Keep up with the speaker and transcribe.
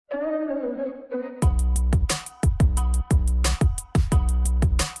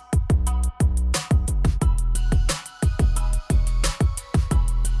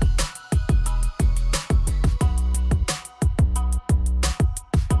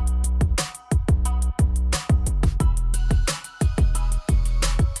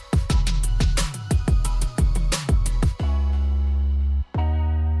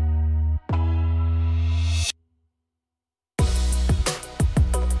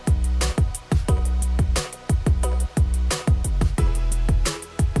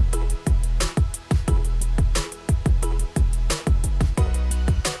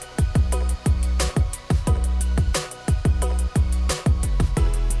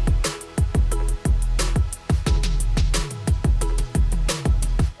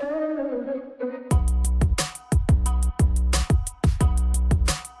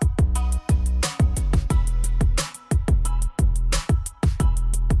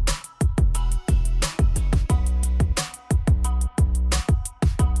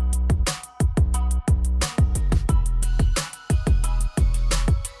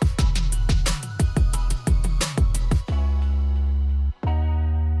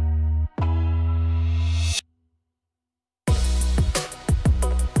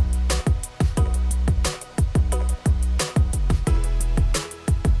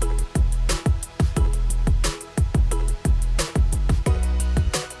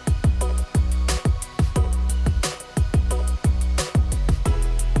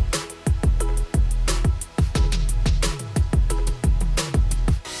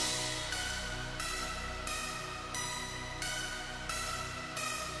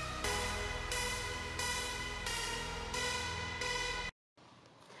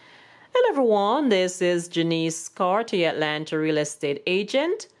everyone, this is Janice Carter, Atlanta real estate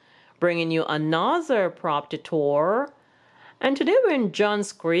agent, bringing you another property tour. And today we're in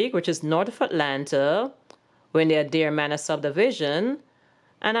Johns Creek, which is north of Atlanta. We're in the Bdrm Manor subdivision,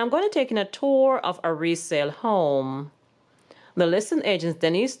 and I'm going to take in a tour of a resale home. The listing agent is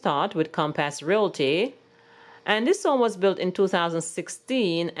Janice Carter with Compass Realty, and this home was built in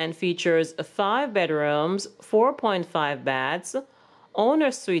 2016 and features 5 bedrooms, 4.5 baths,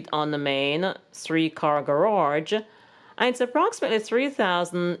 owner suite on the main, 3-car garage, and it's approximately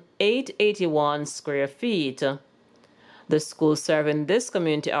 3,881 square feet. The schools serving this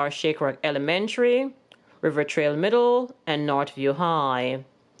community are Shake Rock Elementary, River Trail Middle, and Northview High.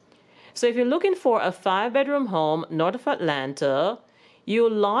 So if you're looking for a 5-bedroom home north of Atlanta, you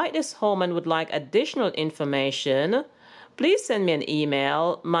like this home and would like additional information, please send me an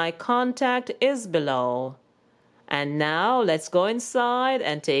email. My contact is below. And now let's go inside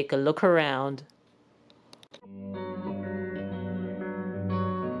and take a look around.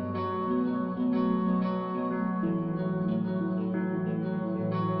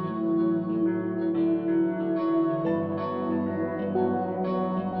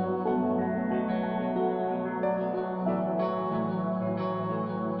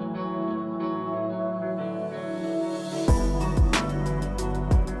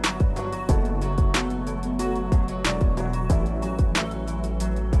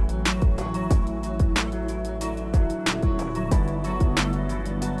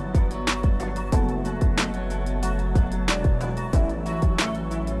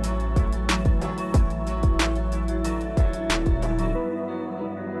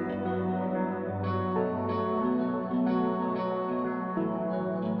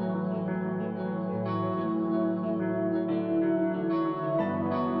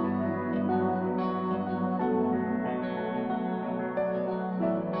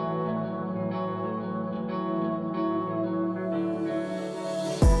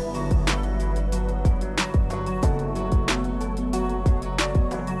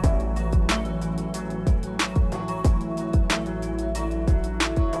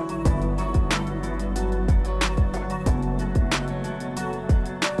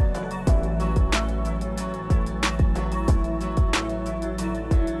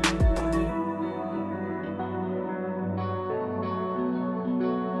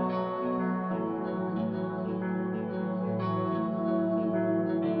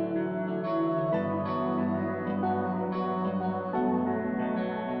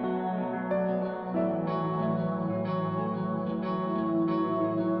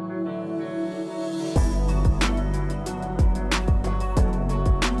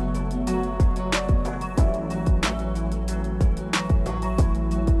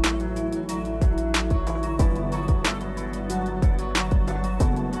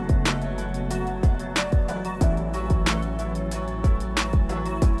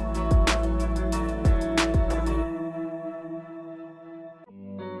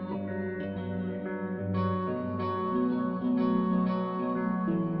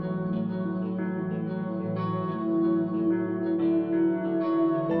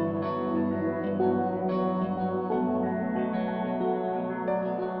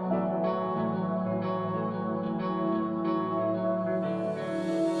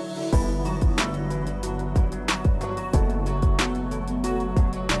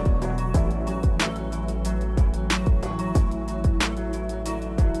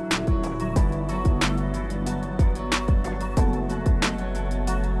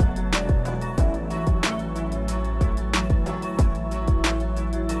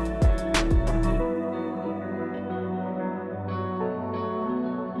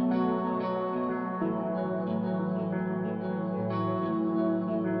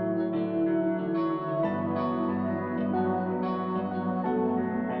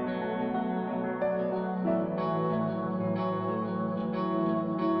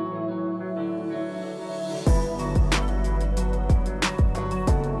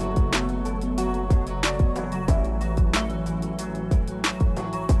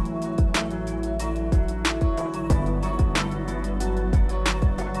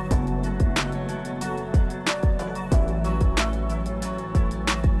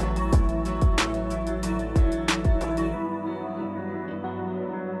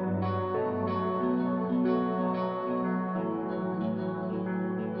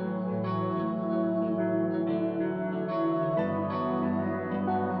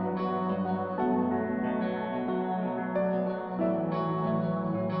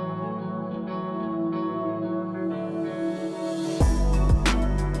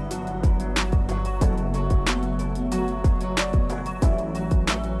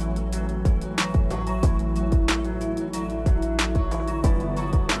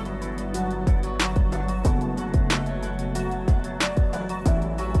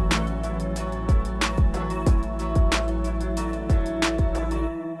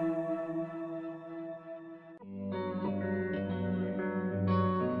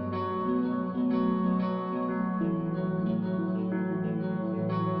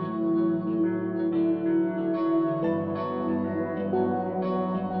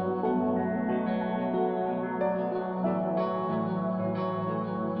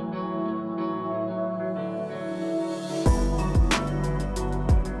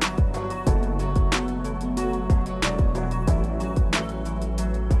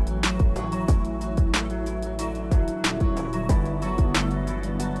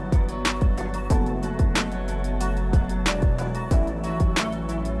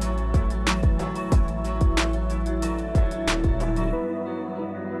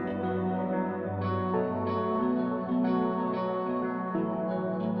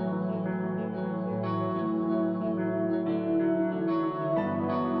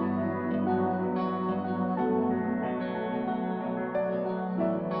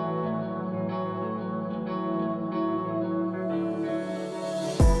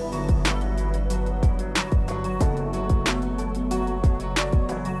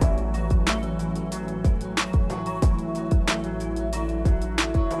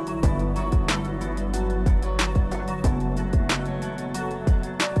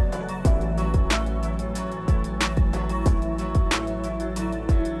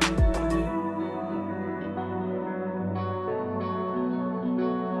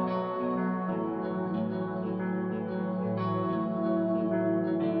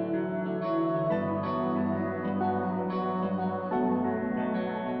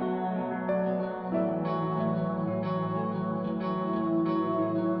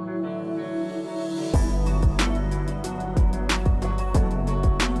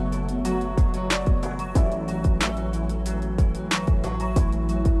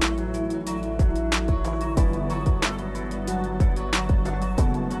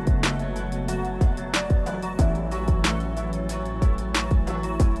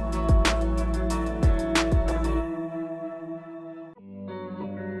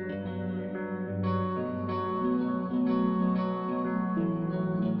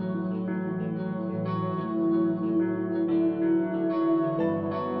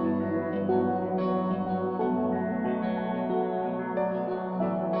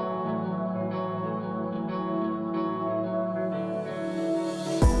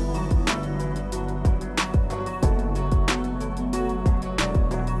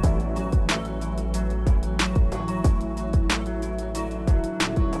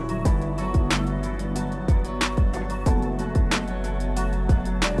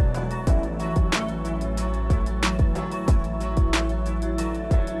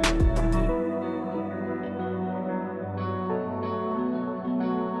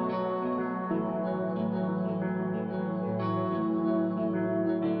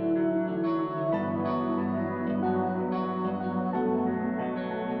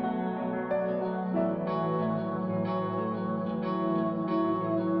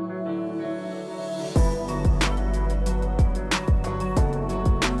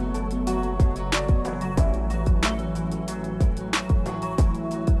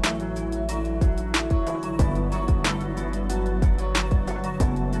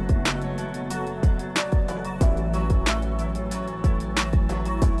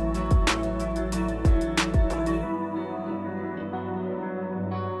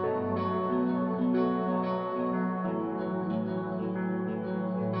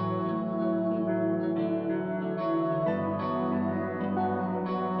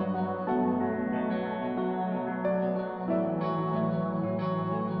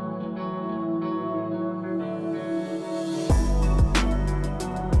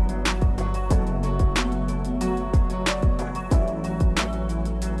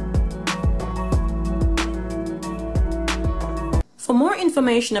 For more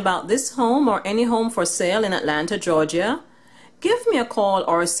information about this home or any home for sale in Atlanta, Georgia, give me a call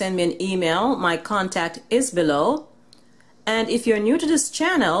or send me an email. My contact is below. And if you're new to this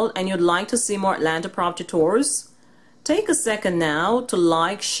channel and you'd like to see more Atlanta property tours, take a second now to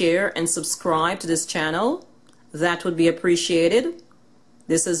like, share, and subscribe to this channel. That would be appreciated.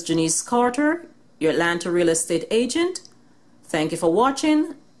 This is Janice Carter, your Atlanta real estate agent. Thank you for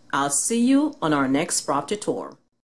watching. I'll see you on our next property tour.